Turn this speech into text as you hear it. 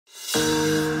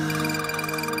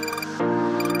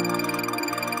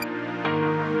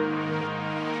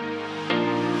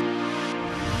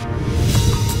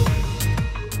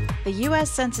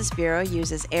U.S. Census Bureau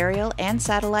uses aerial and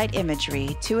satellite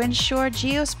imagery to ensure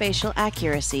geospatial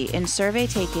accuracy in survey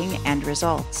taking and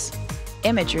results.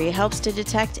 Imagery helps to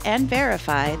detect and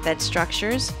verify that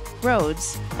structures,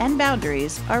 roads, and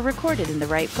boundaries are recorded in the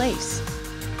right place.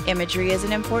 Imagery is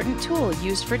an important tool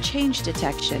used for change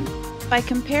detection. By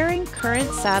comparing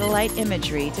current satellite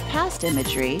imagery to past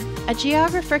imagery, a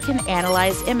geographer can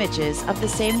analyze images of the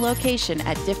same location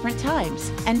at different times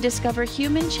and discover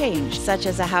human change, such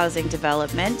as a housing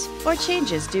development, or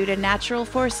changes due to natural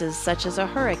forces such as a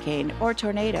hurricane or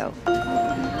tornado.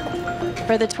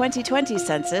 For the 2020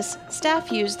 census,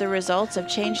 staff used the results of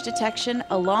change detection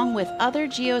along with other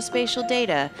geospatial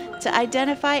data to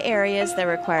identify areas that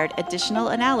required additional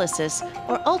analysis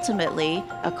or ultimately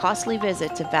a costly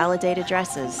visit to validate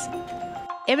addresses.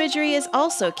 Imagery is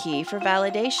also key for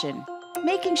validation,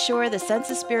 making sure the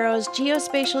Census Bureau's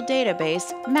geospatial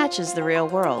database matches the real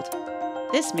world.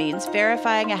 This means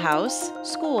verifying a house,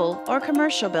 school, or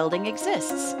commercial building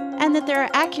exists, and that there are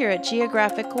accurate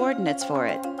geographic coordinates for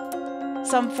it.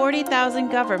 Some 40,000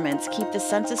 governments keep the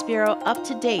Census Bureau up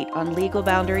to date on legal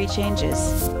boundary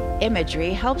changes.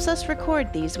 Imagery helps us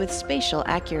record these with spatial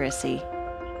accuracy.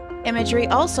 Imagery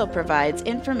also provides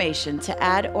information to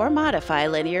add or modify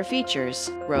linear features,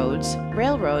 roads,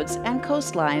 railroads, and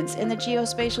coastlines in the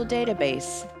geospatial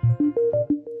database.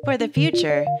 For the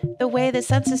future, the way the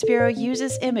Census Bureau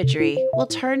uses imagery will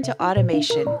turn to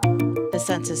automation. The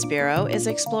Census Bureau is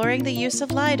exploring the use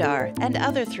of LiDAR and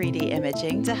other 3D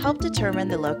imaging to help determine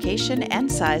the location and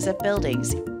size of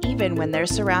buildings, even when they're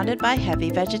surrounded by heavy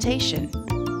vegetation.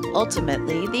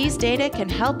 Ultimately, these data can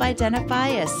help identify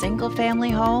a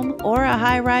single-family home or a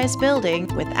high-rise building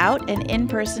without an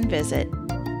in-person visit.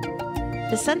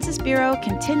 The Census Bureau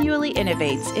continually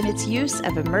innovates in its use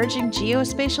of emerging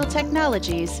geospatial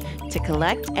technologies to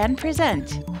collect and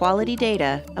present quality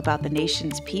data about the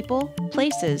nation's people,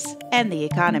 places, and the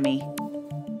economy.